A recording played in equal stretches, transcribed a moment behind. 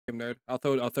fucking nerd. I'll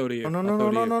throw to you. Oh, no.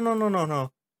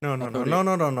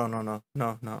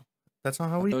 That's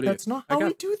not how we do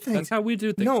things. That's how we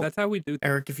do things. No. That's how we do things.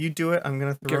 Eric, if you do it, I'm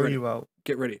gonna throw you out.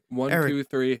 Get ready. 1, Eric. 2,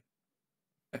 3.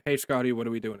 Hey, Scotty, what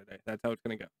are we doing today? That's how it's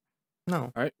gonna go. No.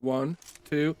 All right. 1,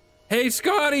 2. Hey,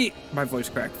 Scotty! My voice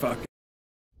cracked. Fuck.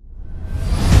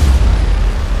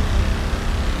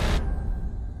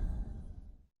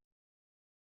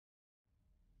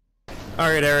 All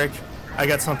right, Eric. I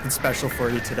got something special for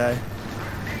you today.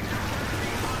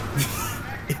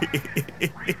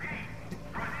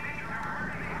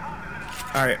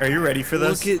 All right, are you ready for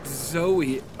this? Look at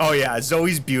Zoe. Oh yeah,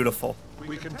 Zoe's beautiful.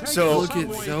 So look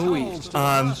at Zoe.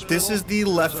 This is the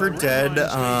Left4 Dead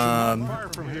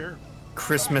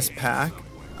Christmas pack.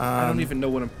 I don't even know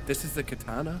what I'm. This is the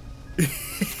katana.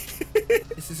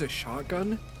 This is a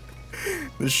shotgun.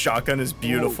 The shotgun is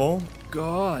beautiful. Oh,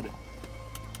 God.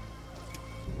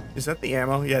 Is that the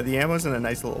ammo? Yeah, the ammo's in a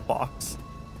nice little box.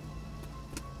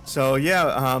 So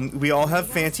yeah, we all have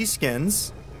fancy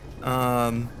skins.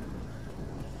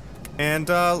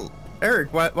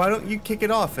 Eric, why don't you kick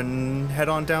it off and head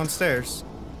on downstairs?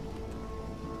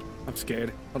 I'm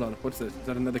scared. Hold on, what's this? Is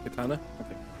that another katana?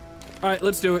 Okay. Alright,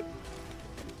 let's do it.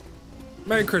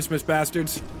 Merry Christmas,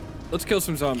 bastards. Let's kill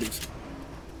some zombies.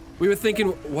 We were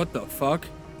thinking, what the fuck?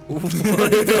 What the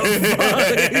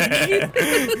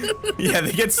fuck? Yeah,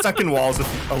 they get stuck in walls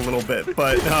a little bit,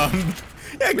 but yeah,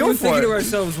 we were thinking to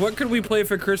ourselves, what could we play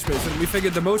for Christmas? And we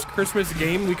figured the most Christmas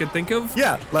game we could think of?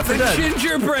 Yeah, Left4 Dead.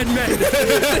 Gingerbread Men!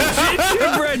 The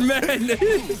Gingerbread Men!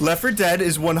 Left4 Dead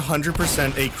is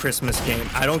 100% a Christmas game.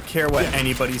 I don't care what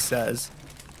anybody says.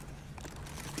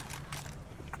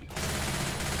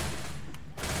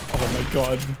 Oh my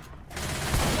god.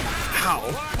 How?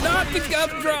 Not the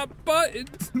gumdrop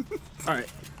buttons! Alright.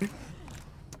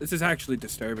 This is actually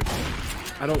disturbing.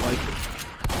 I don't like it.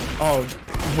 Oh,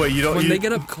 wait, you don't- When they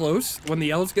get up close, when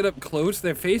the elves get up close,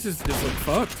 their faces just look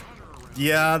fucked.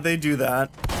 Yeah, they do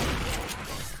that.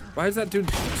 Why is that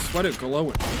dude's sweater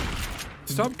glowing?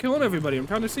 Stop killing everybody, I'm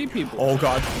trying to see people. Oh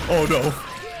god. Oh no.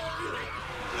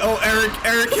 Oh,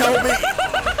 Eric, help me!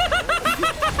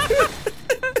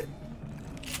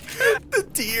 The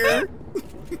deer!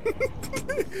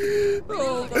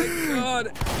 Oh my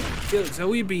god. Yo,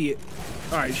 Zoe be...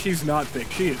 Alright, she's not thick,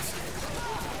 she is.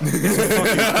 It's a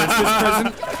fucking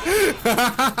Christmas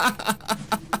present.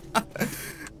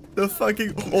 The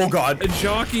fucking... Oh god. A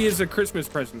jockey is a Christmas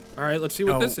present. Alright, let's see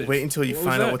what this is. Wait until you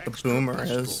find out what the boomer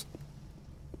is.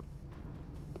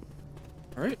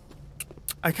 Alright.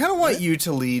 I kind of want you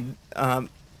to lead,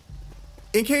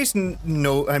 in case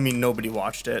nobody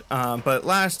watched it, but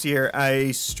last year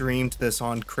I streamed this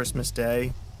on Christmas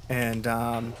Day, and,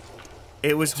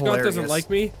 it was hilarious. Scott doesn't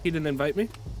like me? He didn't invite me?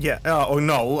 Yeah, oh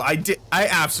no, I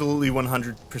absolutely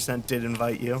 100% did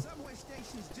invite you.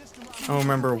 I don't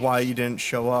remember why you didn't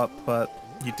show up, but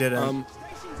you didn't.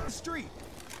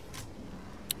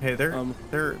 Hey, they're on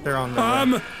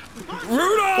the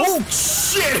Rudolph! Oh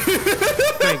shit!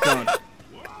 Thank God.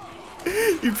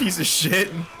 You piece of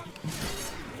shit.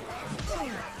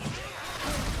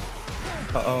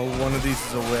 Uh-oh, one of these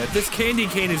is a witch. This candy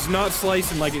cane is not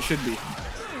slicing like it should be.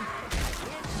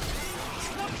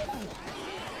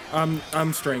 I'm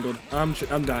strangled. I'm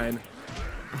dying.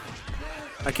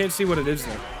 I can't see what it is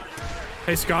though.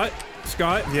 Hey, Scott?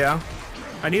 Scott? Yeah?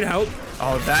 I need help.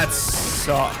 Oh, that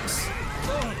sucks.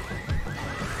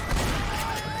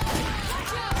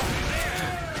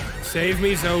 Save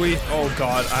me, Zoe. Oh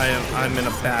god, I'm in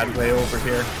a bad way over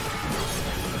here.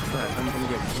 Right, I'm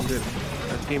good. I'm good.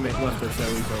 Our teammate left us,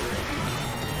 Zoe's over.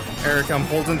 Eric, I'm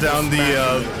holding down the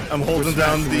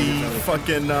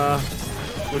fucking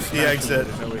the exit.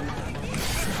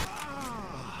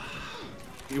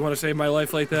 You want to save my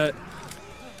life like that?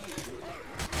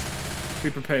 Be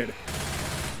prepared.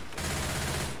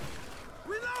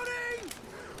 Reloading!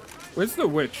 Where's the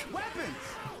witch? Weapons!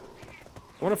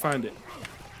 I want to find it.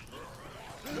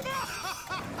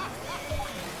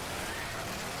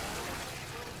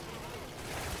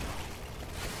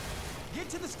 Get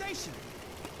to the station.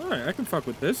 All right, I can fuck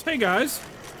with this. Hey guys,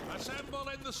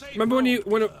 remember when you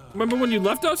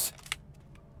left us?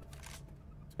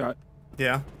 Scott.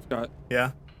 Yeah. Scott.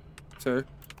 Yeah. Sir.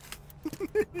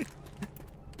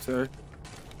 Sir.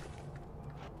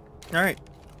 All right.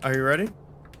 Are you ready?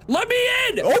 Let me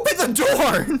in! Open the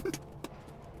door!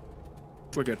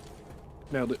 We're good.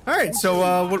 Nailed it. All right.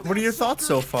 So, what are your thoughts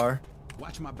so far?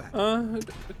 Watch my back.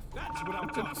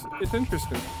 It's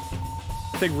interesting.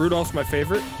 I think Rudolph's my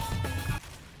favorite.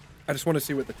 I just want to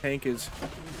see what the tank is.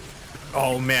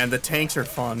 Oh man, the tanks are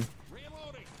fun.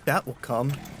 That will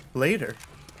come later.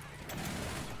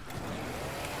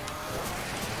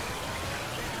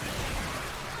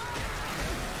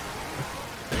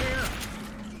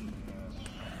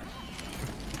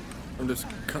 just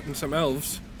cutting some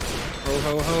elves. Ho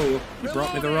ho ho! You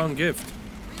brought me the wrong gift.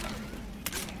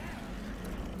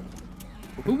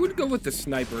 Who would go with the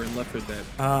sniper in Left 4 Dead?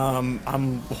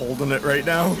 I'm holding it right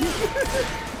now.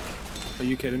 Are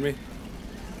you kidding me?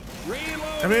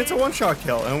 I mean, it's a one-shot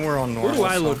kill, and we're on normal. What do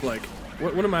I look like?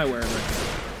 What am I wearing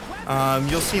right now?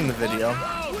 You'll see in the video.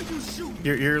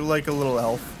 You're like a little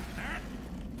elf.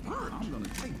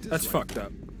 That's fucked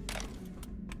up.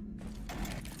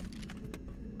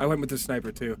 I went with the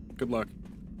sniper too. Good luck.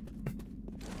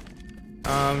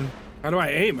 How do I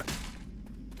aim?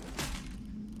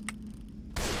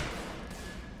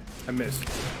 I missed.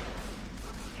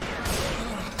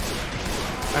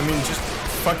 I mean, just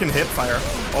fucking hip fire.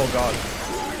 Oh god.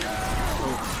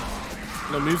 Oh.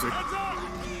 No music.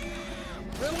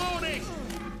 Reloading.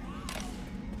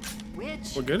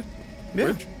 We're good?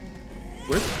 Yeah.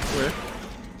 Where?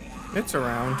 It's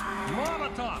around.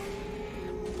 Molotov.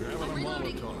 Grabbing a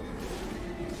Molotov.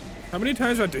 How many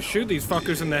times do I have to shoot these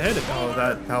fuckers in the head? Oh,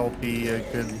 that'll be a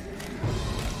good...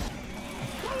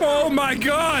 Oh my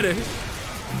god!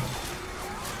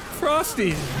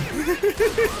 Frosty!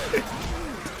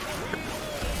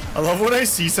 I love when I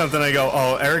see something, I go,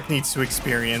 oh, Eric needs to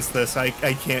experience this. I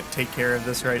can't take care of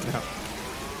this right now.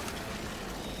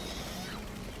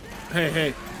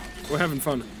 Hey, we're having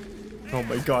fun. Oh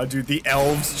my god, dude, the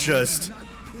elves just...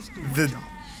 The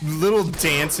little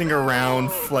dancing around,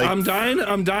 like... I'm dying,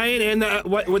 and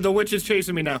the witch is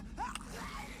chasing me now.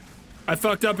 I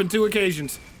fucked up in 2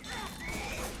 occasions.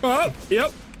 Oh,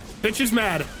 yep. Bitch is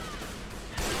mad.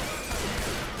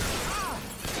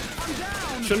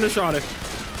 Shouldn't have shot her.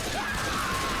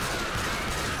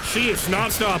 She is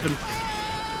not stopping.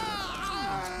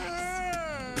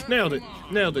 Nailed it.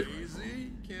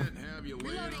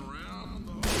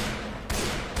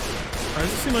 Why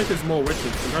does it seem like there's more witches?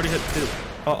 We've already hit 2.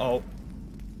 Uh-oh.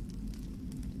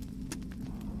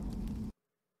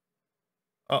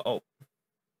 Uh-oh.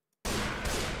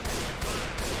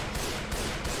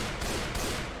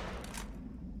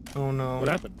 Oh no. What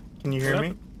happened? Can you hear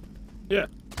me? Yeah.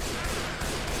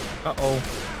 Uh-oh.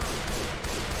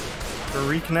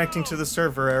 We're reconnecting to the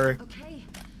server, Eric. Okay.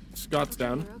 Scott's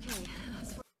down.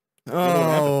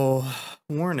 Oh,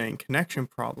 warning. Connection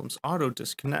problems. Auto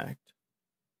disconnect.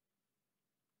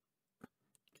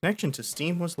 Connection to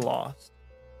Steam was lost.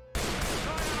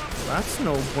 That's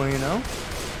no bueno.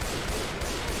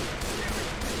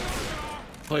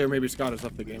 Player maybe Scott has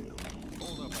left the game.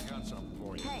 Hold up, I got something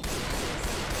for you.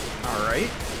 Alright.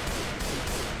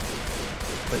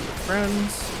 Play with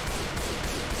friends.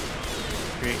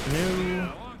 Create new.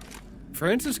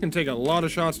 Francis can take a lot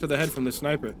of shots to the head from the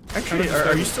sniper. Actually,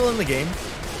 are you still in the game?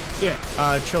 Yeah.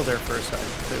 Chill there for a second.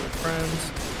 Play with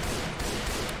friends.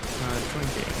 Join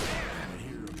game.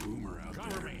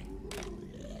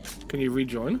 Can you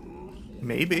rejoin?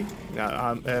 Maybe.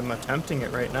 I'm attempting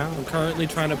it right now. I'm currently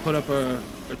trying to put up a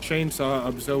chainsaw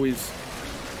up Zoe's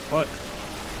butt.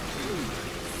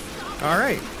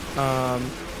 Alright.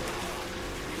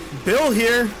 Bill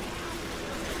here.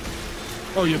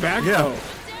 Oh, you're back? Yeah.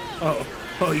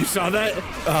 Oh, you saw that?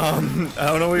 I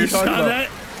don't know what you're talking about. That?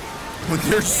 But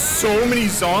there's so many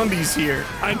zombies here.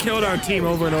 I killed our team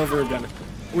over and over again.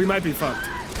 We might be fucked.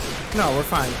 No, we're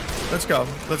fine. Let's go.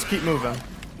 Let's keep moving.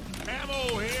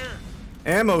 Ammo here.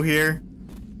 Ammo here.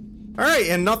 Alright,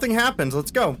 and nothing happens.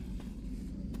 Let's go.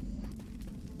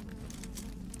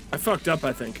 I fucked up,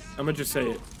 I think. I'm gonna just say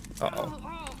it. Uh-oh.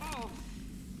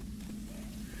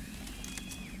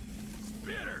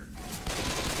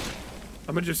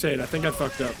 I'm gonna just say it. I think I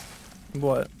fucked up.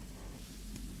 What?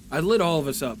 I lit all of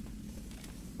us up.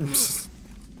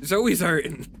 Zoe's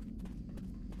hurting.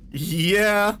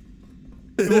 Yeah.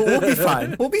 We'll be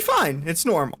fine. We'll be fine. It's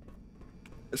normal.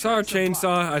 I saw her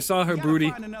chainsaw. I saw her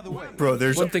booty. Bro,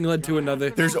 there's One thing led to another.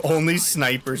 there's only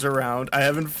snipers around. I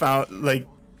haven't found, like,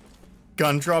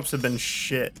 gun drops have been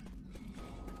shit.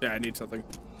 Yeah, I need something.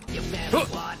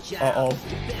 Uh-oh.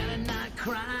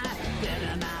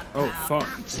 Oh, fuck.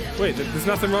 Wait, there's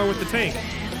nothing wrong with the tank.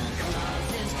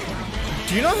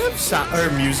 Do you not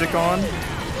have music on?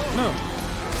 No.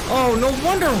 Oh, no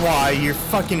wonder why your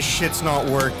fucking shit's not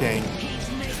working.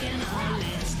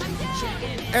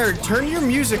 Eric, turn your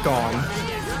music on.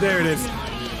 There it is.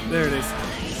 There it is.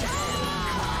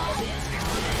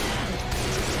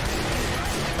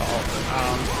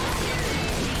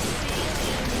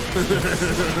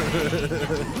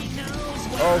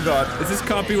 Oh god. Is this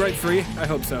copyright free? I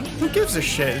hope so. Who gives a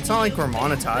shit? It's not like we're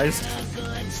monetized.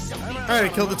 Alright, I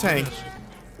killed the tank.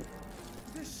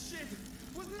 This shit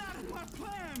was not in my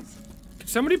plans. Can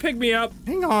somebody pick me up?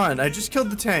 Hang on, I just killed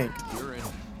the tank. You're in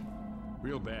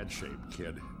real bad shape,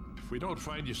 kid. If we don't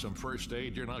find you some first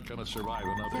aid, you're not gonna survive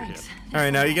another hit. All right,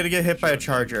 now you gotta get hit by a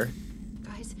charger.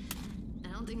 Guys, I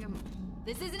don't think I'm...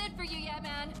 This isn't it for you yet,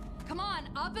 man. Come on,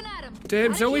 up and at him.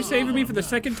 Damn, Zoe saving me for the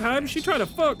second time? She tried to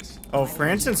fuck. Oh,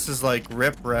 Francis is like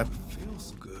rip.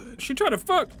 She tried to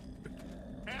fuck.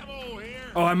 Ammo here.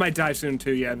 Oh, I might die soon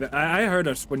too, yeah. I heard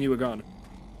us when you were gone.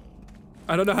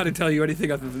 I don't know how to tell you anything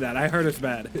other than that. I heard us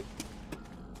bad.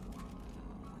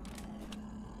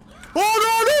 Oh,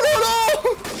 no, Rudolph!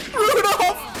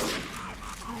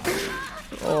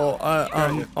 Oh,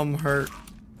 I'm hurt.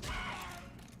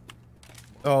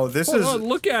 Oh, this is... Oh,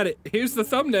 look at it. Here's the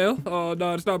thumbnail. Oh,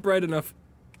 no, it's not bright enough.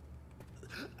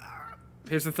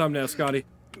 Here's the thumbnail, Scotty.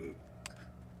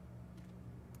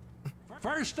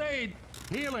 First aid.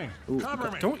 Healing. Ooh,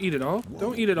 Cover me. don't eat it all.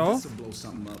 Don't eat it all. This'll blow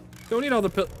something up. Don't eat all the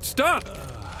pills. Stop!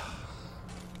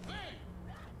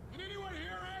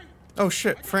 Oh,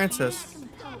 shit, Francis.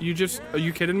 You just... Are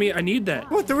you kidding me? I need that.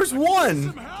 What? There was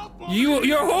one!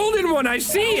 You're holding one. I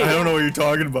see it. I don't know what you're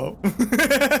talking about.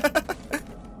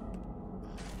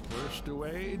 First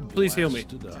away. Please heal me. last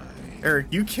to die. Eric,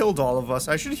 you killed all of us.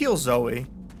 I should heal Zoe.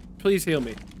 Please heal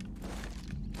me.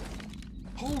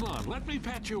 Hold on. Let me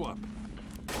patch you up.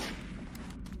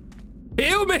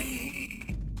 Heal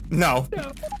me! No.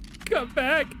 No. Come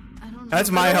back. I don't know.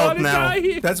 That's my I don't health wanna now. die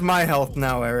here. That's my health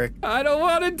now, Eric. I don't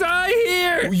want to die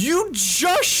here. You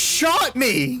just shot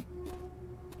me!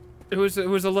 It was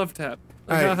a love tap.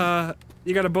 Alright.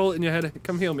 You got a bullet in your head.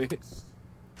 Come heal me.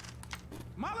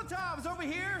 Molotovs over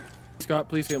here. Scott,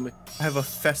 please heal me. I have a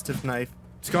festive knife.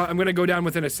 Scott, I'm gonna go down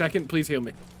within a second. Please heal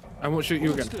me. I won't shoot you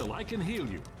Hold again. still. I can heal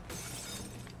you.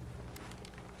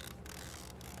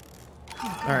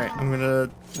 Alright, I'm gonna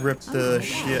rip the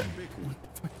shit.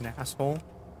 Fucking asshole.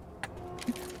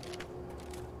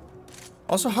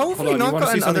 Also, how have Hold we on, you not wanna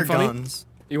see gotten other something funny? guns?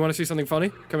 You want to see something funny?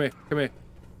 Come here. Come here.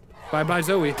 Bye bye,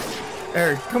 Zoe.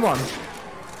 Eric, come on.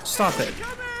 Stop it.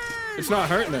 It's not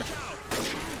hurting her.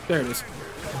 There it is.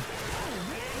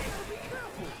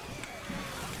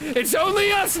 It's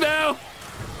only us now!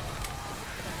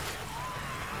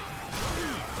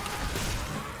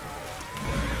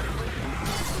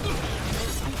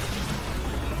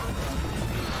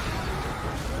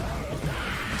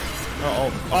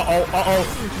 Uh-oh.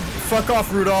 Fuck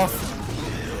off, Rudolph.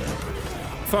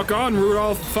 Fuck on,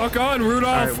 Rudolph. Fuck on,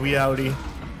 Rudolph. Alright, we outie.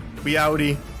 We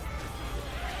outie.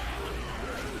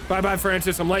 Bye bye,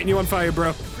 Francis. I'm lighting you on fire,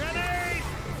 bro. Grenade.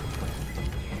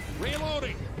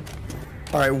 Reloading.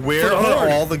 Alright, where For the are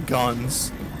Horde. all the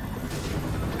guns?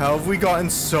 How have we gotten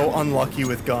so unlucky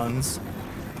with guns?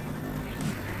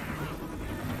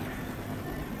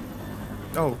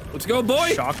 Oh, Let's go, boy.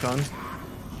 shotgun.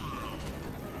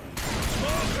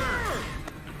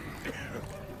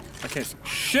 I can't see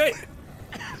shit.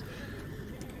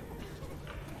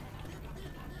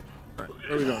 Alright,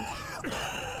 where are we going?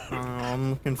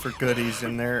 I'm looking for goodies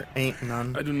and there ain't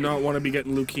none. I do not want to be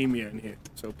getting leukemia in here,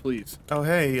 so please. Oh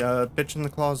hey, bitch in the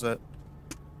closet.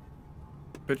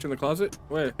 Bitch in the closet?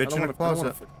 Wait, Bitch in the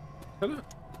closet.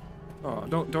 Oh,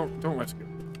 don't rescue.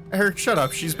 Eric, shut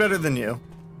up. She's better than you.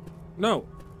 No.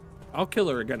 I'll kill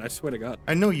her again, I swear to God.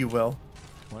 I know you will.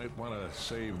 Might want to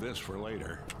save this for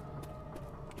later.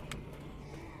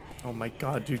 Oh my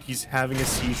god, dude, he's having a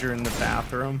seizure in the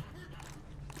bathroom.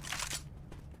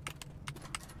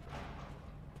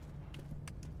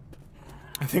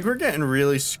 I think we're getting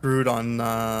really screwed on,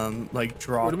 like,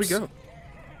 drops. Where do we go?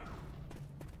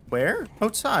 Where?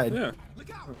 Outside. Yeah.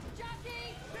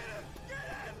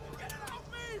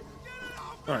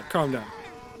 Alright, calm down.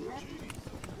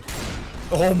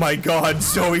 Oh my god,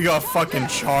 Zoe got fucking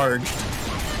charged.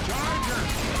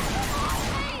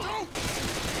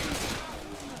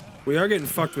 We are getting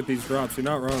fucked with these drops, you're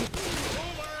not wrong.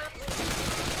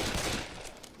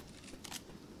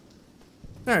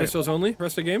 Alright, Pistols only?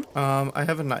 Rest of the game? I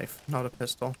have a knife, not a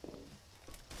pistol.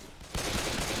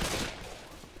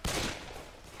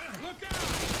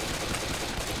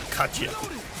 Cut you.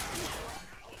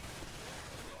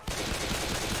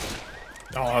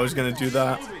 Oh, I was gonna do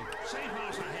that. Safe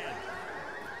house ahead.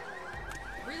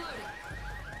 Reloading.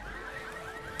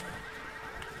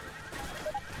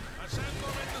 Ascend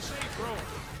them in the safe room.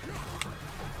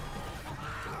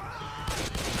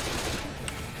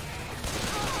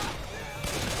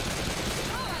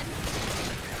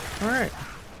 Alright.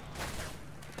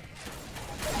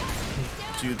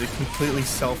 Do the completely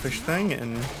selfish thing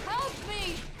and... Help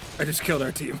me. I just killed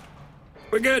our team.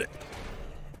 We're good.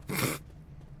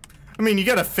 I mean, you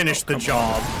gotta finish the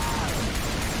job.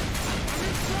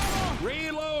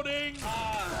 Reloading.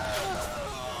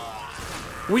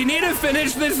 We need to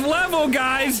finish this level,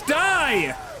 guys!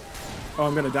 Die! Oh,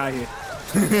 I'm gonna die here.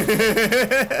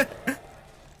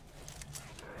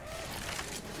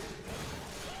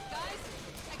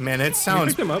 Man, it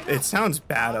sounds pick them up?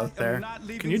 bad out there.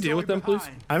 Can you deal with them, please?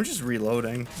 I'm just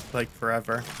reloading like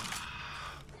forever.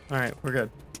 All right, we're good.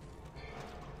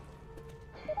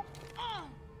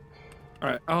 All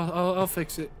right, I'll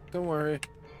fix it. Don't worry.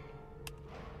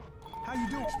 How you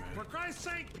doing? For Christ's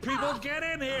sake, people, get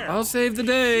in here! I'll save the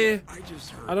day.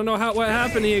 I don't know what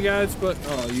happened to you guys, but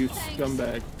oh, you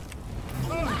scumbag.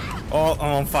 Oh,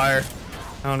 I'm on fire.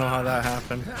 I don't know how that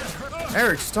happened.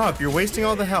 Eric, stop! You're wasting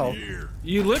all the health.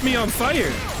 You lit me on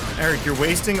fire. Eric, you're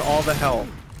wasting all the health.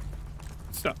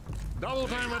 Stop. Double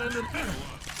time it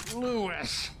into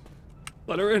Lewis.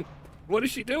 Let her in. What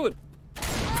is she doing?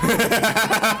 Holy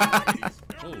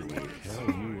hell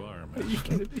you are,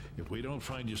 man. If we don't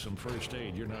find you some first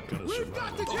aid, you're not gonna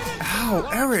survive. Ow,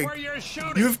 Eric! Where you're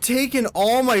shooting. You've taken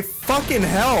all my fucking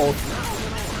health.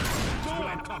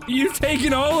 You've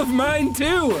taken all of mine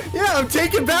too. Yeah, I'm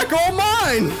taking back all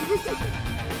mine.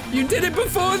 You did it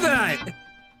before that.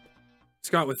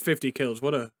 Scott with 50 kills.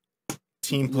 What a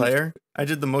Team player. I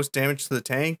did the most damage to the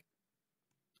tank.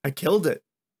 I killed it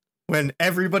when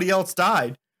everybody else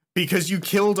died because you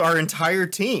killed our entire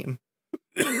team.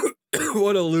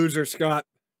 what a loser, Scott.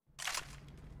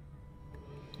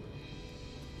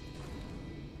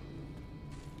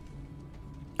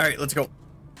 All right, let's go.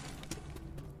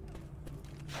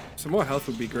 Some more health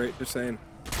would be great. Just saying.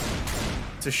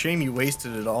 It's a shame you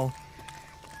wasted it all.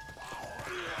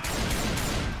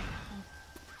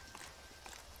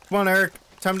 Come on, Eric.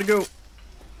 Time to go.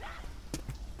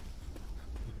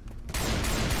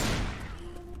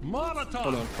 Molotov.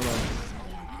 Hold on.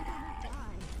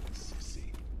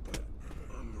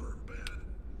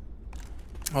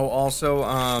 Oh, also,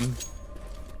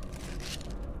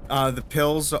 the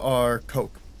pills are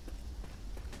Coke.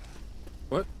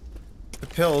 What? The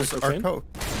pills Like are cocaine? Coke.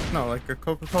 No, like a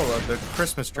Coca-Cola, the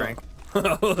Christmas drink.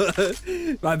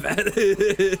 My bad.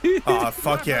 Aw,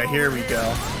 fuck yeah, here we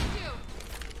go.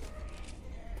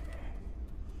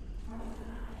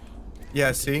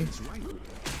 Yeah, see?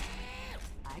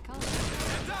 I call it.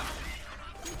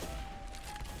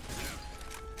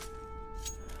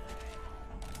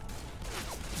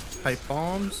 Pipe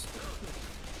bombs.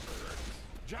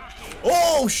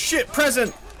 Oh, shit,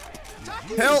 present!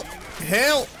 Help!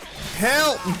 Help!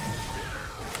 Help!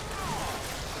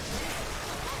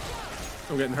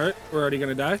 I'm getting hurt. We're already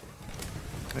gonna die.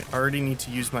 I already need to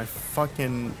use my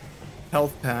fucking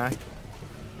health pack.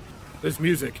 There's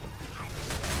music.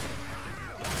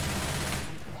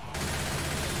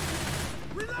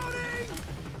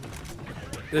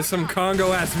 There's some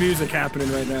Congo-ass music happening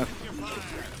right now.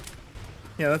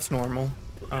 Yeah, that's normal.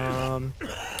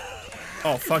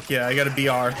 Oh, fuck yeah, I got a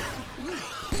BR.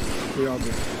 We all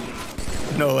do.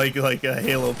 No, like a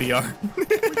Halo BR.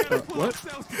 What?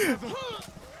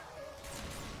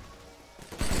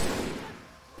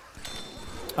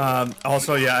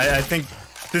 Also, yeah, I think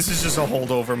this is just a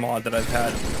holdover mod that I've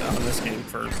had on this game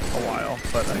for a while,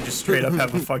 but I just straight up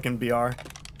have a fucking BR.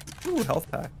 Ooh, health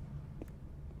pack.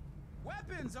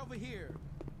 Weapons over here.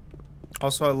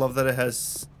 Also, I love that it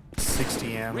has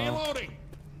 60 ammo, Reloading.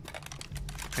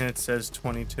 and it says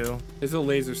 22. There's a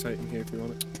laser sight in here if you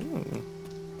want it. Ooh.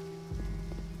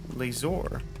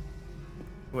 Laser.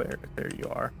 Where? There you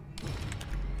are.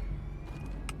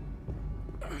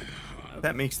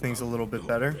 That makes things a little bit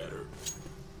better.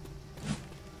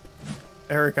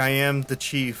 Eric, I am the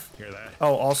chief. Hear that?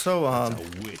 Oh, also, A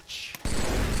witch.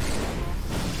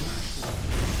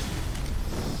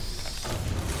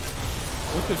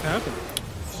 What just happened?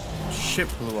 ship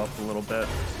blew up a little bit.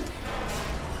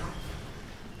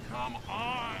 Come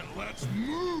on, let's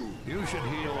move. You should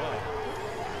heal up.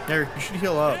 Eric, you should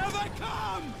heal up. Here they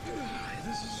come!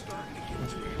 This is starting to get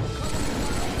to me.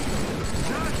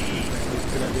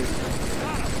 Good idea.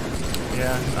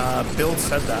 Yeah, Bill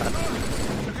said that.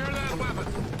 Secure that weapon.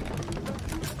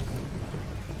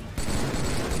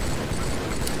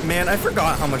 Man, I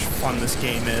forgot how much fun this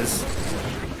game is.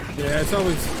 Yeah, it's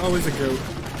always a goat.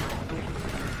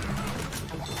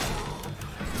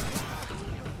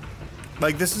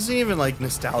 Like, this isn't even like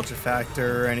nostalgia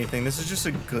factor or anything. This is just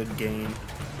a good game.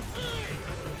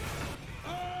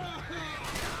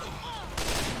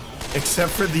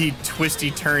 Except for the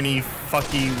twisty-turny,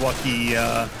 fucky-wucky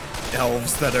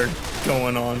elves that are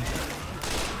going on.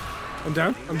 I'm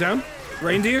down. I'm down.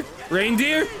 Reindeer.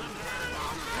 Reindeer.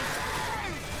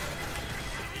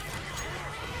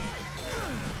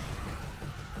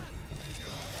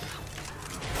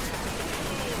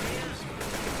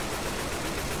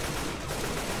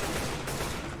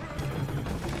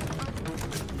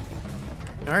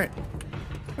 All right,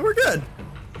 and we're good.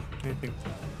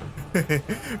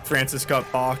 Francis got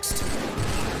boxed.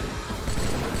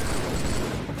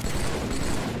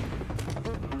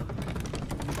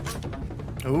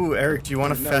 Ooh, Eric, do you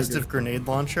want a festive grenade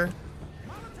launcher?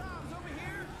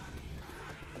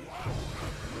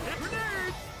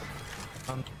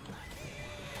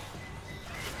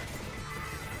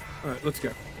 All right, let's go.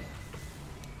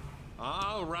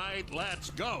 All right,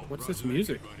 let's go. What's this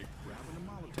music?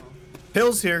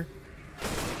 Pills here.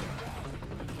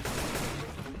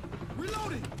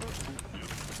 Reloading.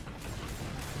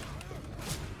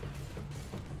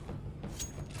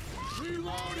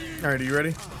 All right, are you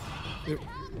ready? Yep.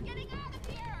 Getting out of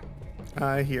here!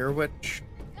 I hear a witch.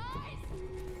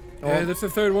 Hey, that's the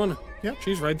third one. Yep.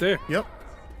 She's right there. Yep.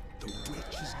 The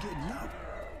witch is getting up.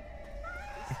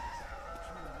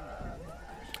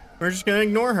 We're just gonna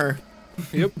ignore her.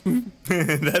 Yep.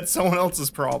 That's someone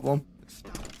else's problem.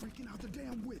 Stop freaking out the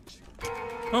damn witch.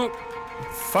 Oh,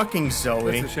 Fucking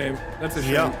Zoe. that's a shame. That's a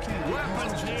shame. Yep.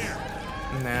 Weapons here.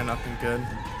 Nah, nothing good.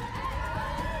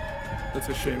 That's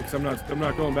a shame because I'm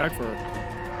not going back for her.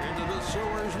 Into the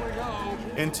sewers we go.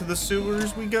 Into the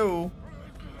sewers we go.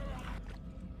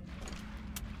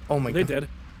 Oh my Are they god.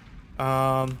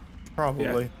 dead?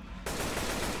 Probably.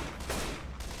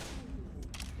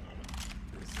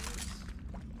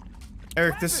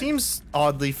 Eric, this seems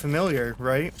oddly familiar,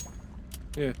 right?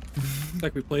 Yeah. It's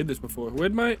like we played this before.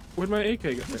 Where'd my AK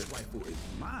go? This rifle is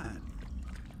mine.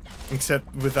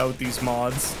 Except without these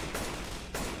mods.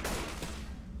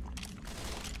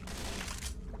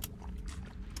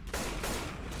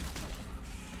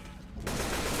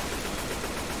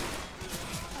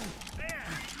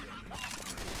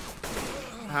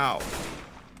 Ow.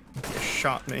 You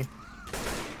shot me.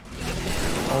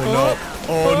 Oh no.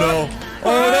 Oh no. Oh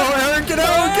no, Eric, get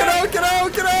out, get out, get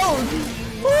out, get out!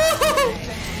 Woo!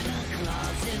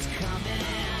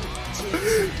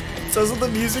 Doesn't the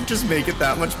music just make it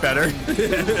that much better? That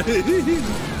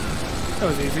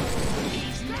was easy.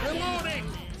 Reloading.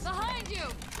 Behind you!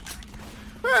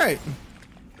 Alright.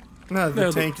 Now that the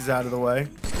Nailed it. tank is out of the way.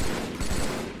 God,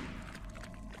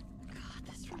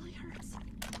 this really hurts.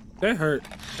 That hurt.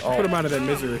 Put him out of that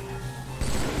misery.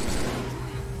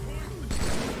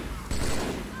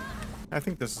 I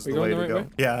think this is We the way going to the go. right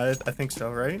way? Yeah, I think so,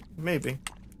 right? Maybe.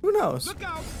 Who knows? Look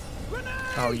out! Grenade!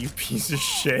 Oh, you piece of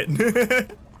shit. Smoker!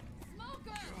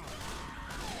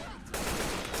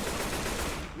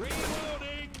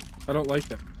 Reloading. I don't like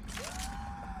them.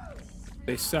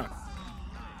 They suck.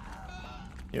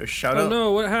 Yo, shout Oh out.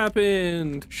 no, what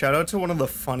happened? Shout out to one of the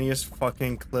funniest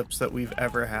fucking clips that we've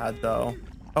ever had, though.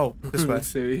 Oh, this way.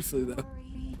 Seriously though.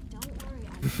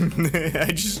 Don't worry. I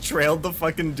just trailed the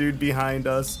fucking dude behind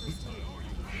us.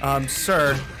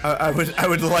 Sir, I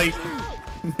would like.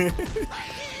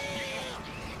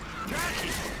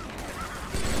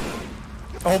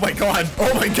 Oh my god!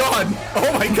 Oh my god!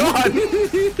 Oh my god!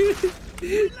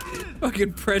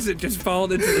 Fucking present just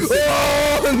fallen into the sea.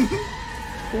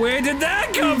 Oh! Where did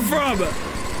that come from?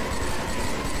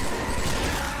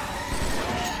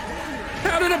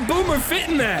 How did a boomer fit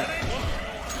in that?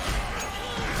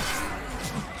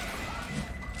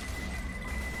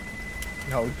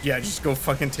 No, yeah, just go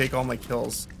fucking take all my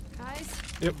kills. Guys,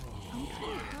 Yep. I'm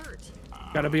kinda hurt.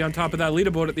 Gotta be on top of that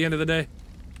leaderboard at the end of the day.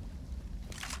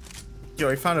 Yo,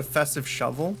 I found a festive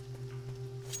shovel.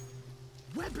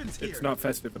 Weapons here. It's not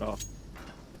festive at all.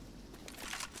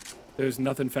 There's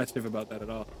nothing festive about that at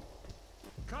all.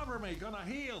 Cover me. Gonna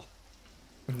heal.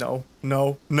 No,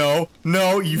 no, no,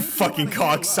 no, you fucking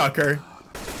cocksucker.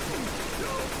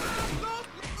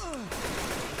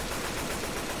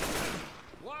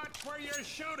 Watch where you're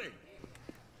shooting.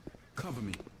 Cover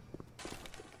me.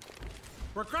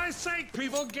 For Christ's sake,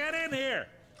 people, get in here.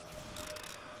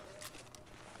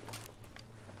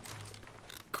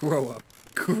 Grow up.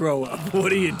 Grow up.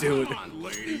 What are you doing?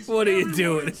 What are you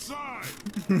doing?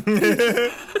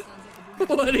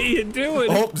 What are you doing?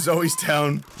 Oh, Zoe's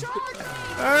down.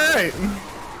 Alright.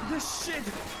 This shit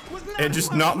was not And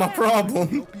just not my problem.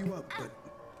 help you up, but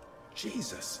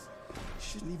Jesus, you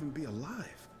shouldn't even be alive.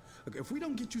 Look, if we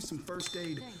don't get you some first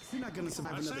aid, you're not gonna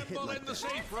survive another hit Assemble like in the that.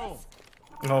 safe room.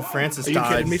 Oh, Francis Are you died.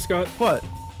 kidding me, Scott? What?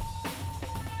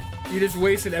 You just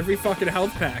wasted every fucking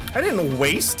health pack. I didn't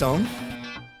waste them.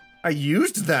 I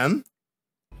used them.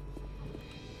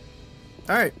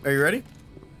 Alright, are you ready?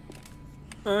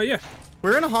 Yeah.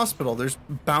 We're in a hospital. There's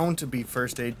bound to be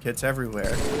first aid kits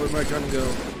everywhere. Where'd my gun go?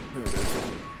 There it is.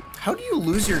 How do you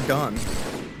lose your gun?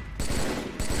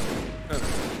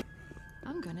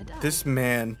 I'm gonna die. This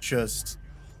man just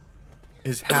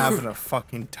is having a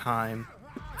fucking time.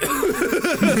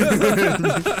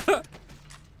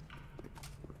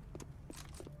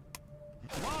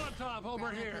 Molotov Up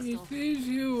over here. He sees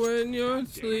you when you're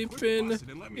sleeping.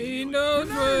 He knows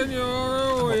when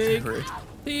you're awake.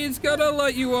 He's gonna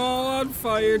light you all on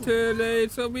fire today,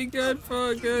 so be good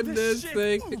for goodness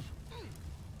sake.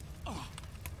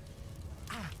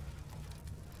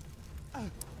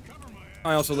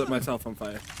 I also lit myself on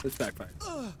fire. This backfired.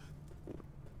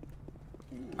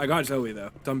 I got Zoe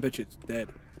though. Dumb bitch is dead.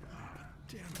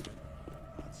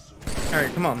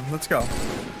 Alright, come on, let's go.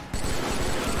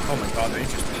 Oh my god, they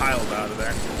just piled out of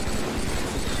there.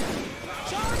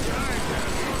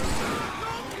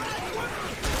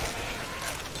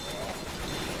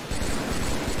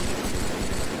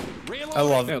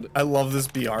 I love this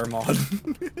BR mod.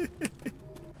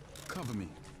 Cover me.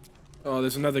 Oh,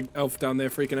 there's another elf down there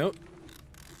freaking out.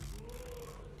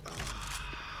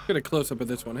 Get a close up of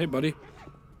this one. Hey, buddy.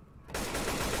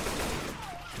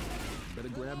 Better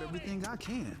grab everything I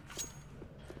can.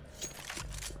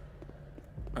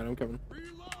 Alright, I'm coming.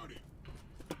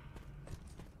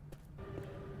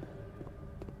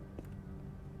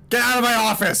 Get out of my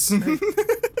office! Damn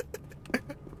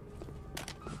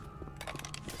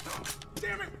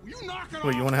it! You knock it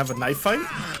Wait, you want to have a knife fight?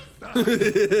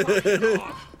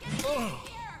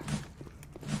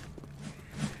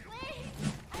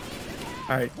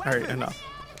 Alright, enough.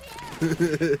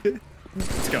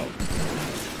 Let's go.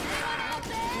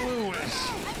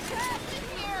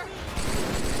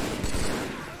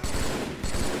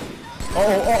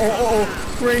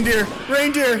 Oh, reindeer,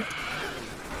 reindeer!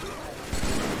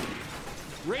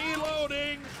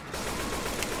 Reloading.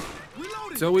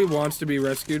 Zoe wants to be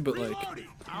rescued, but like,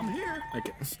 I'm here. I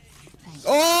guess.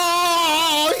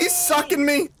 Oh, he's sucking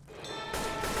me!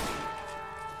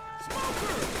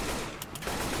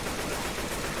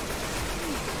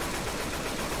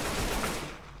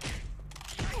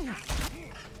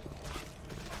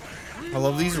 I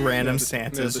love these random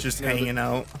Santas just hanging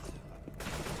out.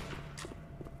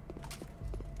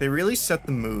 They really set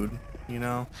the mood, you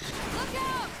know?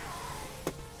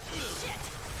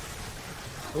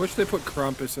 I wish they put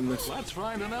Krampus in this. Let's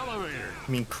find an elevator.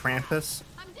 I mean, Krampus?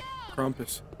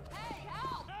 Krampus.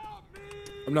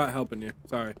 I'm not helping you.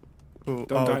 Sorry. Ooh,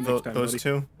 Don't die next time, those buddy.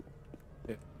 two?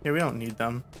 Yeah. Yeah, we don't need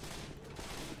them.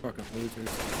 Fucking losers.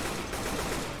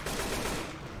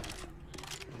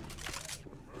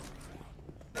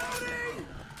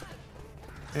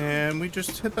 And we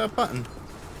just hit that button.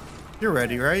 You're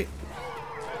ready, right?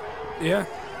 Yeah.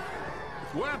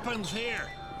 Weapons here.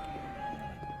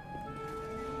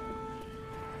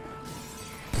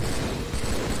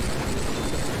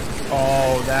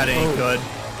 Oh, that ain't good.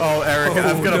 Oh, Eric, Oh,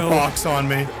 I've got no. a box on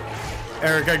me.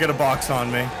 Eric, I got a box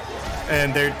on me.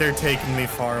 And they're taking me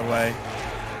far away.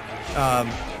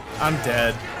 I'm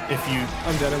dead. If you...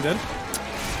 I'm dead, I'm dead.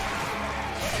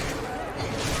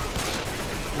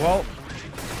 Well,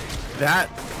 that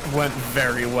went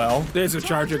very well. There's a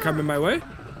charger coming my way.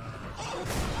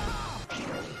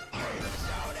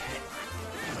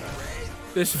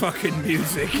 This fucking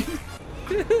music.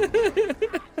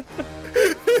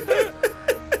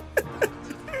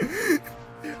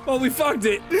 Well, we fucked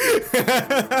it.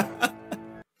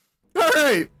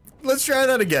 Alright, let's try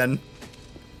that again.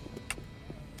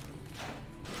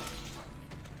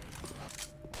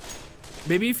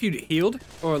 Maybe if you'd healed,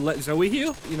 or let Zoe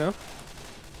heal, you know?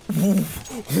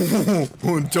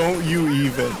 Don't you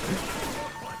even.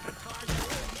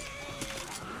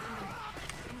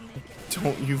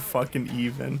 Don't you fucking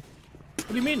even. What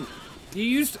do you mean? You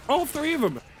used all three of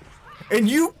them. And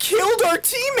you killed our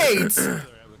teammates!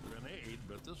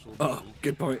 Oh,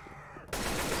 good point.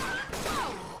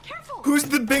 Who's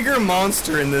the bigger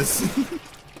monster in this?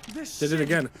 Did it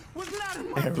again. Was not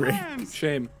in my Eric. plans.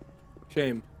 Shame.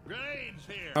 Shame. Grenades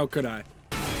here. How could I?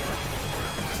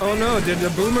 Oh no, did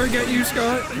the boomer get you,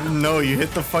 Scott? No, you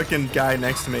hit the fucking guy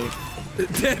next to me.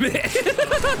 Damn it.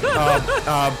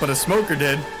 But a smoker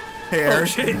did. Hey, Oh Eric.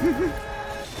 shit.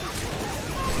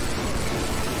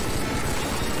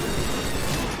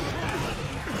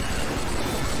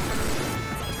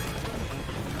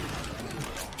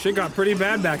 Shit got pretty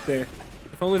bad back there.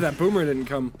 If only that boomer didn't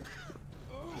come.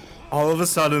 All of a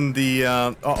sudden, the,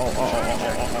 Ow!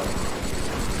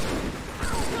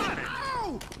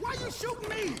 Why you shooting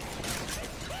me?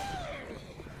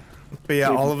 But yeah,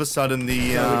 all of a sudden,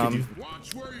 the,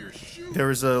 Watch where you're shooting. there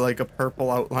was like a purple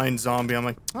outlined zombie. I'm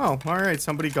like, oh, alright,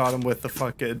 somebody got him with the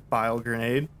fucking bile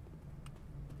grenade.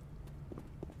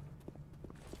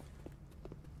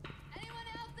 Anyone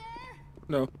out there?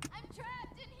 No. I'm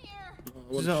trapped in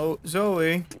here.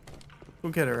 Zoe. Go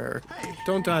get her, Eric.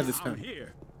 Don't die this time.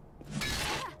 Here.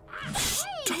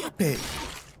 Stop it.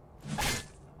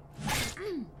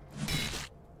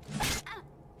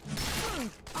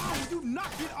 you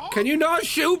knock it off? Can you not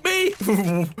shoot me?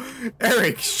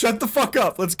 Eric, shut the fuck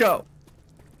up. Let's go.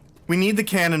 We need the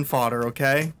cannon fodder,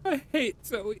 okay? I hate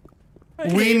Zoe. I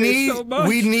hate her so much.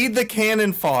 We need the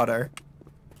cannon fodder.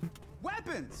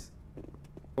 Weapons.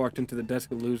 Walked into the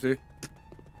desk of loser.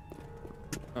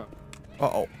 Oh.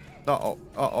 Uh-oh. Uh-oh.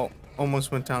 Uh-oh.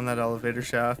 Almost went down that elevator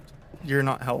shaft. You're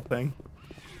not helping.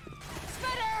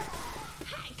 Hey,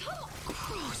 come on.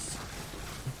 Gross.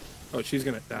 Oh, she's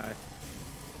gonna die.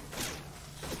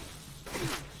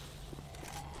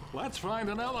 Let's find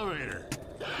an elevator.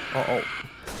 Uh-oh.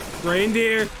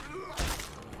 Reindeer.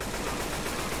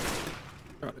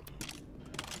 Got it.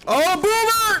 Oh,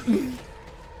 Boomer!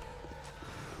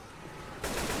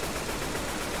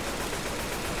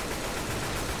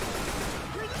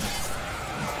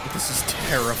 This is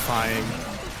terrifying.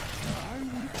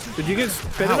 Did you get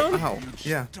spit on? Ow.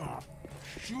 Yeah. Stop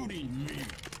shooting me.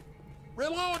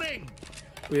 Reloading.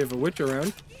 We have a witch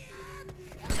around.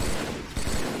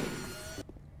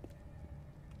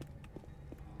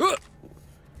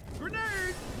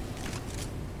 Grenade.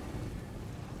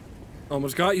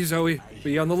 Almost got you, Zoe.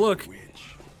 Be on the look.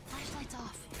 Flashlights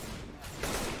off.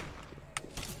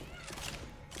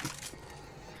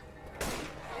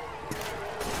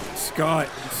 Scott.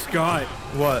 Scott.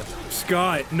 What?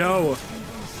 Scott. No.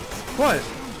 What?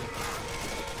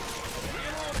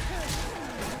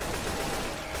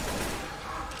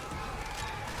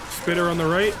 Spitter on the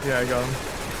right. Yeah, I got him.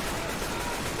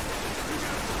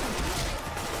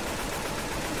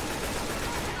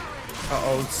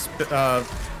 Uh-oh.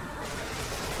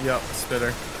 Yep,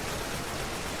 spitter.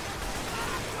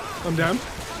 I'm down.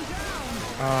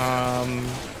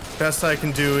 Best I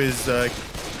can do is, let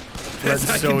Best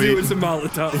I can Zoe... do is a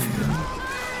Molotov.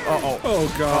 Uh-oh. Oh,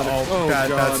 God. Uh-oh. Oh, God.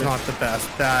 That's not the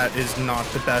best. That is not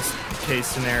the best case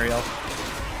scenario.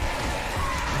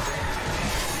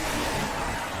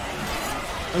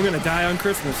 I'm gonna die on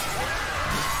Christmas.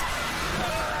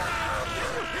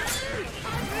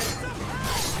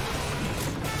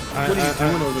 What are you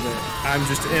doing over there? I'm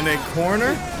just in a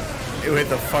corner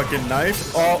with a fucking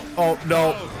knife. Oh,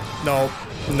 no. No.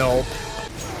 No.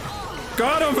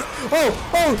 Got him!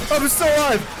 Oh, I'm still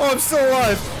alive. Oh, I'm still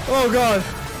alive. Oh, God.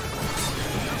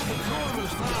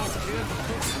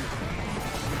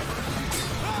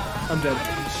 I'm dead.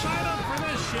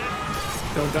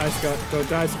 Don't die, Scott. Don't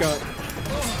die, Scott.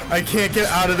 I can't get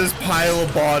out of this pile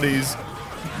of bodies.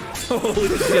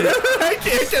 Holy shit. I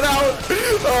can't get out.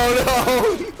 Oh,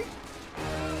 no.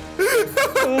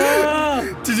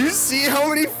 Did you see how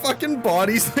many fucking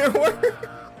bodies there were?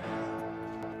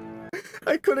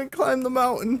 I couldn't climb the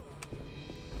mountain.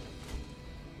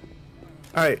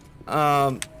 Alright,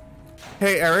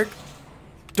 hey, Eric.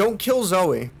 Don't kill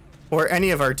Zoe. Or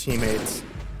any of our teammates.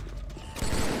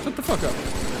 Shut the fuck up.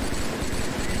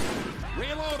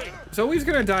 Zoe's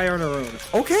gonna die on her own.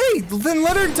 Okay, then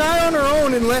let her die on her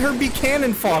own and let her be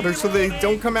cannon fodder so they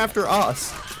don't come after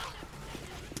us.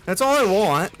 That's all I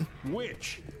want.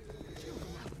 Which?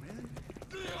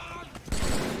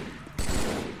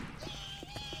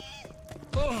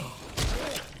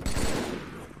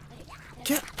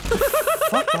 Get the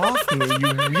fuck off me,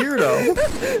 you weirdo.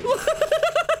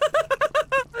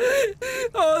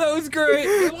 Oh, that was great.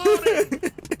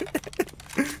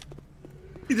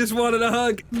 He just wanted a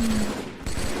hug.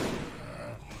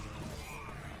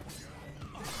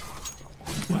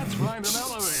 Let's find an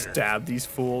elevator. Stab these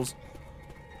fools.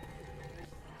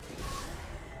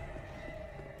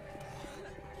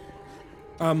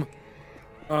 I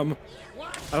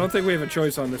don't think we have a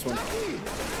choice on this one.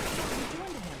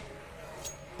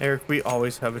 Eric, we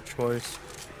always have a choice.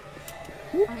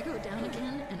 I go down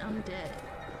again and I'm dead.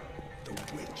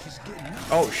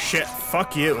 Oh shit,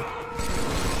 fuck you.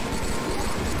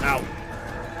 Ow.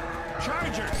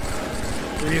 Charger.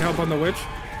 We need help on the witch.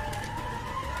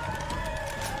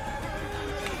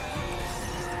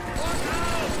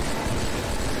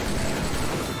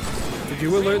 Did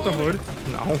you alert the hood?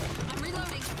 No. I'm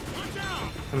reloading.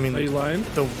 I mean, Are you lying?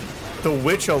 the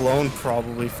witch alone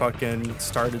probably fucking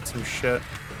started some shit.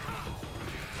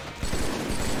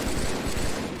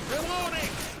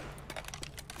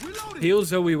 Heal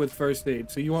Zoe with first aid.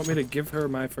 So you want me to give her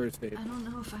my first aid? I don't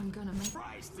know if I'm gonna make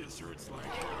This hurts like.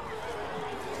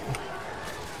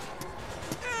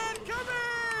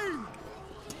 Incoming!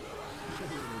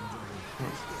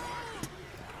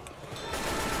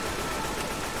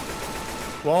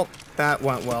 Well, that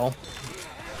went well.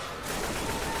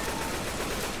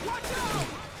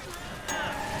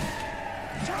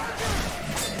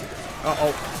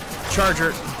 Uh-oh.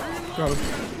 Charger. Got him.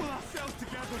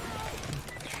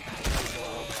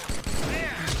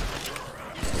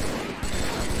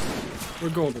 We're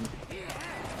golden.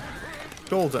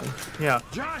 Golden. Yeah.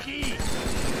 Jockey!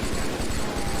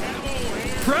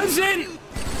 Present!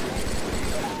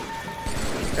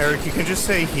 Eric, you can just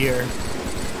say here.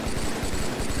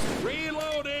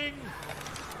 Reloading!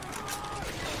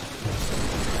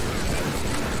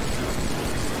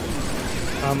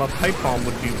 A pipe bomb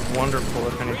would be wonderful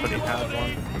if anybody had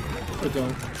one. I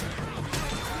don't.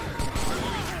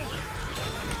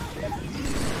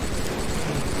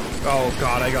 Oh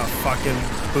god, I got fucking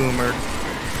boomered.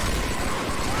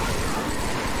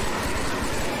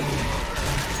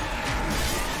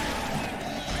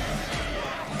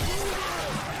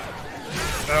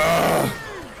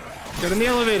 Get in the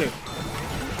elevator.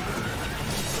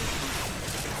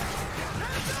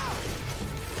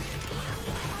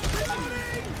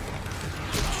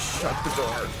 Shut the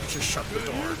door. Just shut the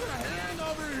door.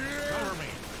 Cover me.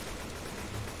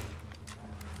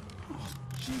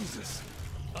 Jesus.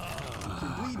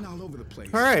 You're bleeding all over the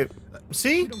place. Alright.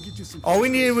 See? All we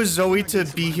needed was Zoe to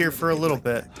be here for a little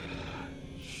bit.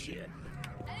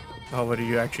 Oh, what, are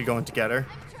you actually going to get her?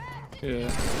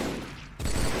 Yeah.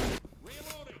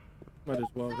 Might as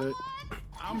well, right?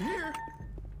 I'm here.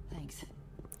 Thanks.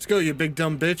 Let's go, you big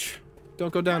dumb bitch.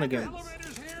 Don't go down again.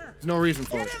 Elevator's here. There's no reason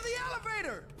for Get it. in the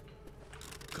elevator.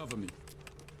 Cover me.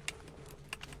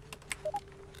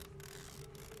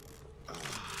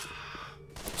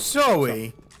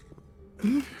 Zoe!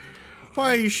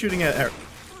 Why are you shooting at Eric?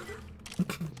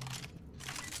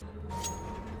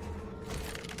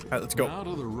 Alright, let's go. Out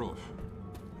of the roof.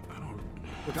 I don't...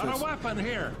 Got a weapon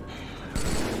here.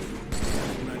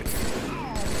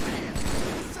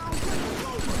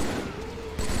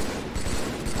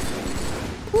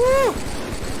 Woo!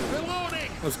 Reloading.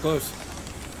 That was close.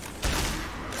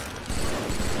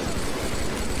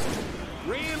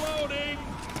 Reloading.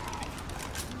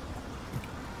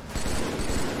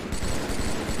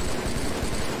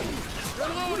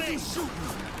 Reloading.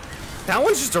 That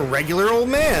one's just a regular old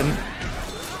man.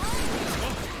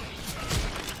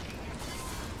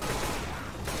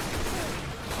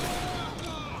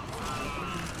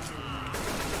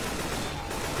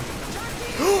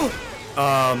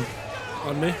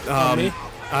 On me? On me?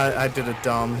 I did a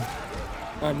dumb.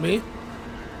 On me?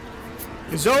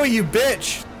 Zoe, you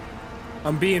bitch!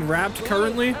 I'm being wrapped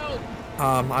currently?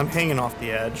 I'm hanging off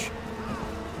the edge.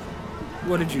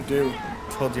 What did you do?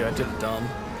 Told you I did a dumb.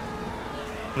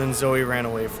 And then Zoe ran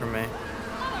away from me.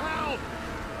 Help.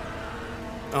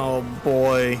 Oh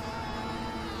boy.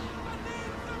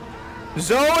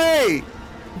 Zoe!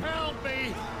 Help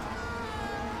me.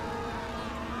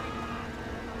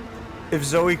 If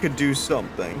Zoe could do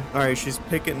something. Alright, she's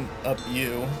picking up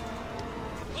you.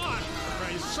 God,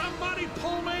 Christ, somebody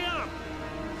pull me up.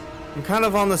 I'm kind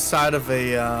of on the side of a,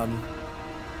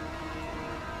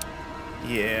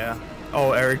 yeah.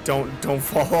 Oh, Eric, don't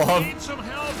fall off. Need some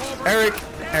help over Eric,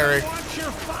 there. Eric. Watch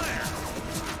your fire.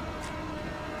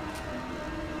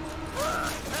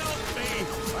 Help me.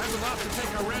 I'm about to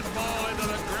take a red ball into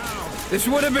the ground. This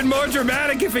would have been more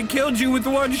dramatic if it killed you with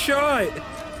one shot.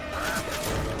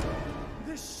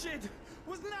 This shit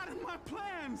was not in my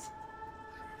plans.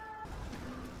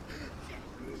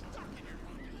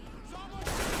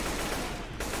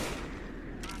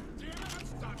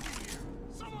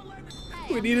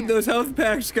 We needed those health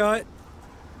packs, Scott.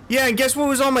 Yeah, and guess what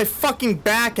was on my fucking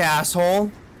back, asshole?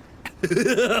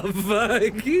 Oh,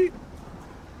 fuck.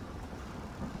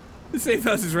 The safe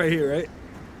house is right here, right?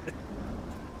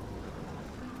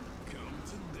 Come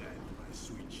to daddy, my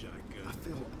sweet shotgun. I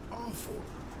feel awful.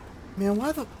 Man,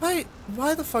 why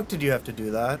the fuck did you have to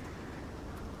do that?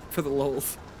 For the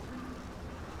lulz.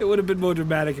 It would have been more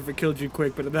dramatic if it killed you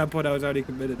quick, but at that point I was already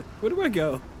committed. Where do I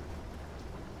go?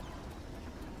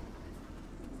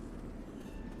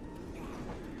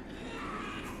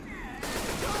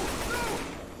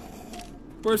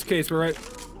 Worst case, we're right.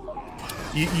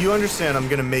 You understand I'm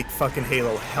gonna make fucking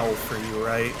Halo hell for you,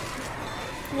 right?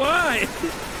 Why?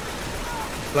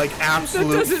 Like absolute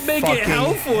That doesn't make it fucking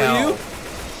hell for hell. you.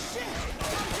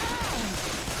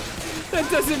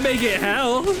 That doesn't make it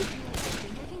hell. I think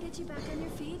I can get you back on your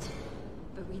feet,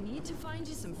 but we need to find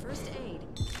you some first aid.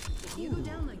 If you go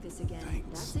down like this again,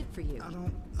 that's it for you. I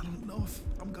don't know if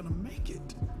I'm gonna make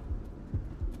it.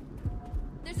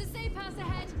 There's a safe house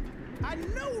ahead. I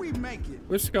know we make it.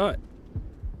 Where's Scott?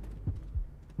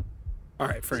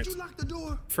 Alright, Did Francis. you lock the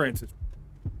door? Francis.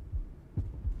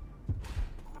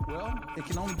 Well, it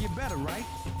can only get better, right?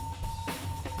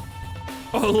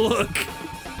 Oh, look.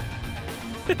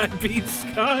 I beat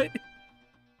Scott.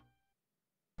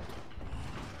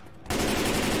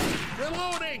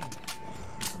 Reloading.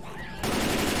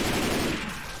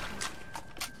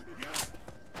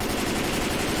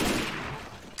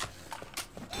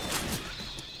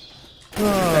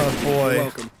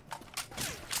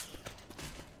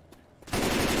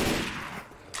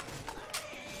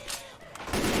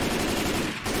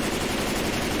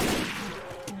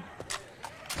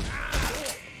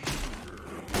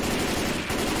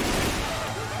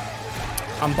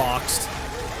 I'm boxed.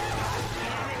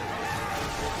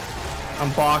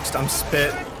 I'm boxed. I'm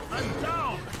spit. I'm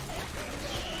down.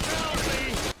 Help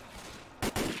me.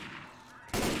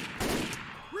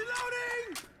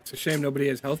 Reloading! It's a shame nobody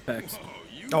has health packs.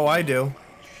 Oh, I do.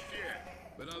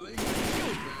 But are they gonna go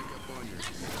back up on your...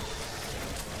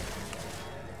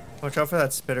 Watch out for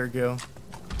that spitter goo.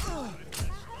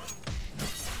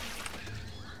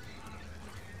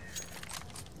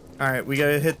 Alright, we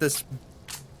gotta hit this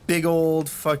big old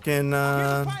fucking,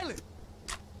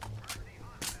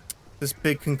 this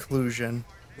big conclusion.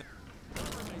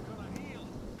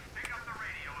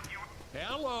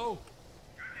 Hello.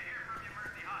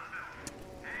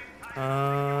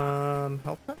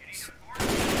 Health packs?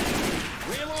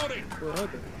 Reloading. Where are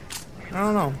they? I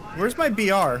don't know. Where's my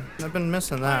BR? I've been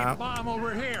missing that. Bomb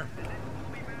over here.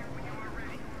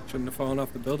 Shouldn't have fallen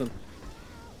off the building.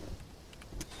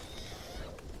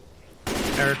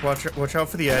 Eric, watch out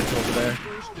for the edge over there.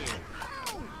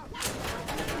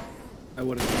 I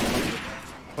would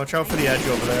have. Watch out for the edge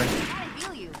over there. I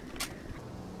feel you.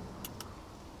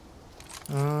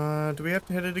 Do we have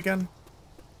to hit it again?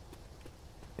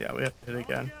 Yeah, we have to hit it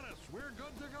again. Get us. We're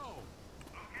good to go.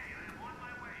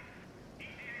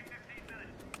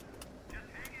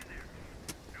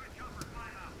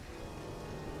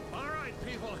 All right,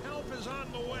 people. Help is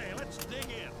on the way. Let's dig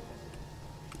in.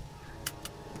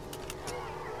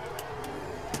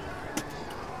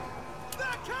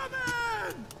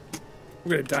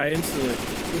 We're gonna die instantly.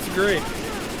 It's great.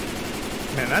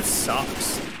 Man, that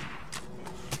sucks.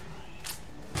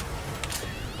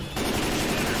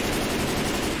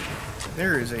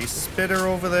 There is a spitter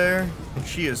over there, and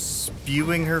she is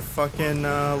spewing her fucking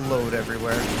load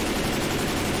everywhere.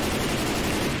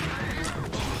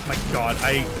 My god,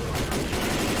 I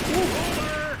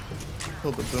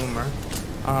killed the boomer.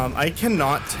 I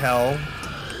cannot tell,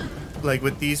 like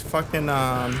with these fucking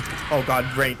oh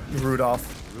god, right,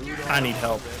 Rudolph. I need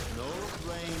help.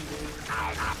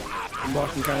 I'm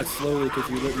walking kind of slowly because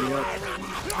you lit me up.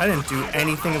 I didn't do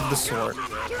anything of the sort.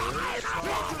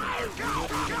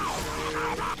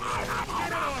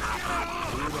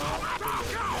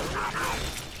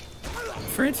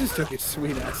 Francis took his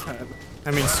sweet ass time.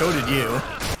 I mean, so did you.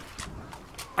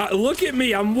 Look at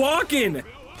me, I'm walking!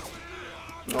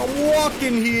 I'm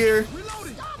walking here.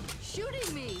 Stop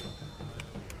shooting me.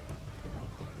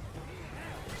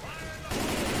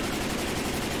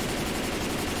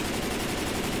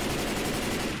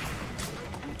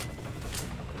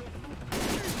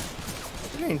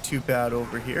 It ain't too bad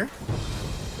over here.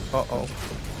 Uh-oh.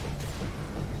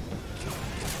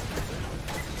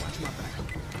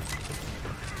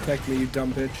 Protect me, you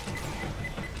dumb bitch.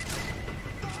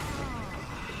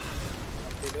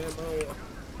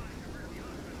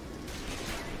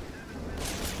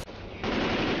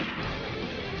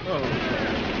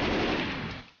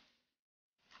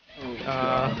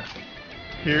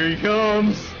 Here he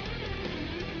comes.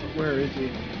 Where is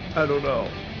he? I don't know.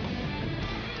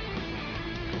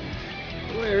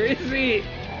 Where is he?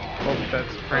 Oh,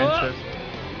 that's Francis.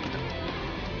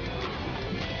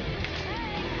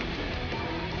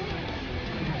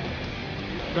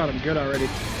 Got him good already.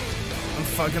 I'm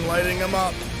fucking lighting him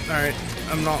up. Alright,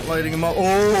 I'm not lighting him up.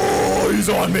 Oh, he's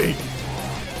on me.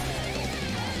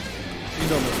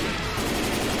 He's almost dead.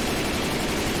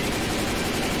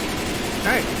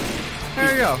 Alright,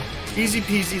 there you go. Easy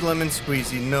peasy lemon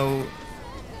squeezy. No.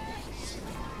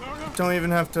 Don't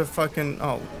even have to fucking.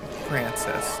 Oh,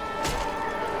 Francis.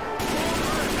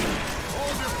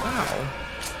 Wow.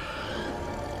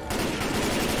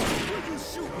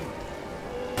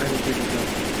 I don't think he's dead.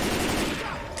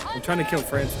 I'm trying to kill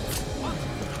Francis.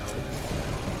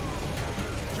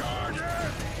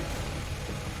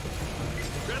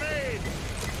 Grenade.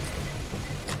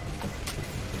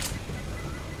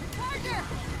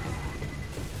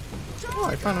 Oh,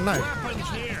 I found a knife. Weapons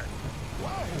here.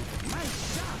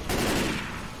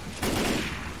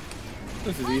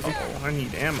 This is easy. Oh, I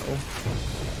need ammo.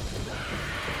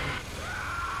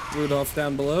 Rudolph's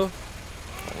down below.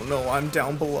 Oh no, I'm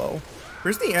down below.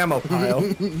 Where's the ammo pile?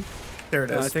 There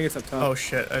it is. I think it's up top. Oh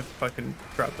shit, I fucking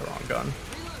grabbed the wrong gun.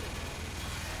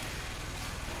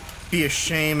 Be a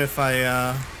shame if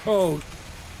I, Oh,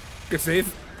 good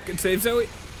save. Good save, Zoe.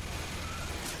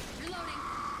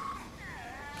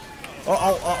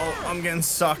 Oh, I'm getting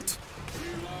sucked.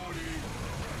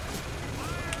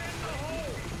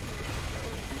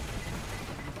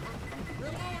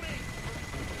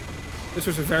 This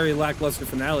was a very lackluster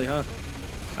finale, huh?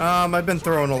 I've been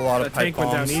throwing a lot The of pipe tank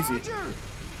went down bombs. easy.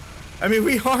 I mean,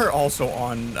 we are also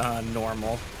on,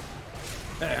 normal.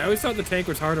 Hey, I always thought the tank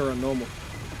was harder on normal.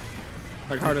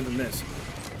 Like harder than this.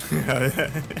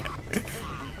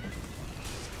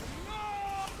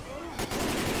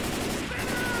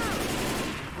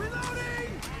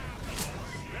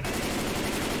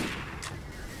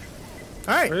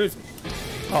 All right. Where is he?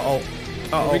 Uh-oh.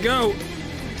 Uh-oh. Here we go.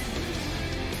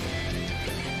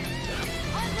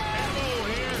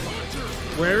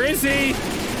 Where is he?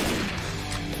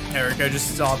 Eric, I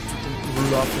just stopped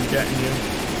Rudolph from getting you.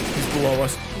 He's below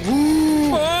us.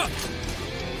 Woo! Oh!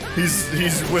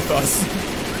 He's with us.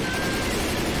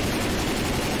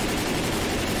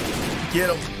 Get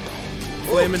him.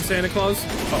 Flaming Santa Claus.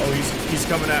 Uh-oh, he's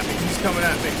coming at me. He's coming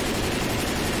at me.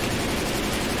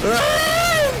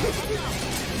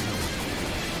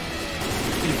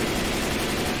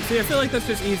 See, I feel like that's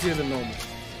just easier than normal.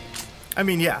 I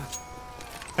mean, yeah.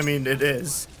 I mean, it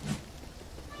is.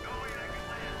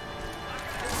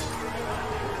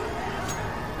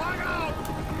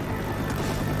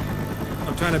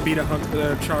 I'm trying to beat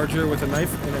a charger with a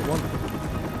knife, and it won't.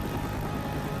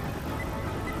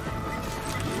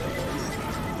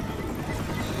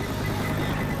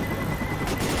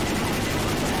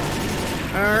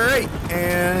 All right,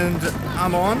 and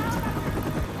I'm on.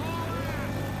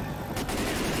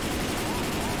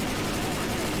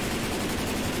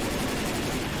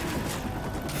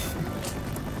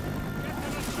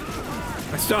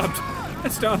 I stopped. I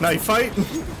stopped. Knife fight.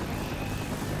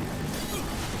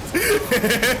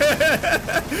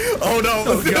 Oh no!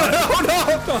 Oh god! Oh no!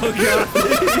 Oh god!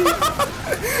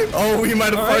 Oh, we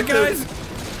might have All right, fucked it. guys.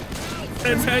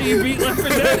 That's how you beat Left 4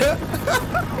 Dead.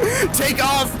 Take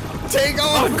off! Take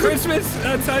off! On Christmas,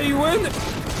 that's how you win.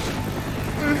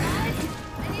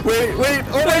 Wait!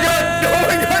 Oh my god! Oh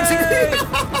my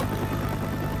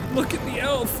god! Look at the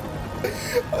elf.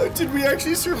 Oh, did we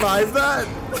actually survive that?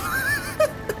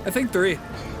 I think 3.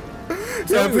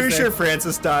 Yeah, I'm pretty sure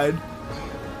Francis died.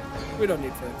 We don't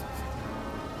need Francis.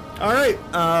 All right,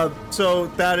 so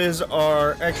that is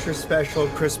our extra special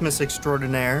Christmas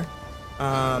extraordinaire.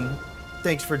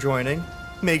 Thanks for joining.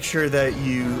 Make sure that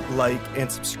you like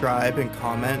and subscribe and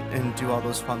comment and do all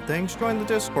those fun things. Join the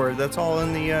Discord. That's all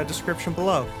in the description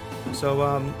below.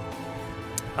 So,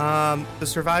 the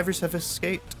survivors have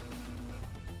escaped.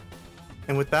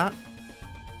 And with that,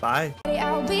 bye.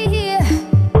 I'll be here.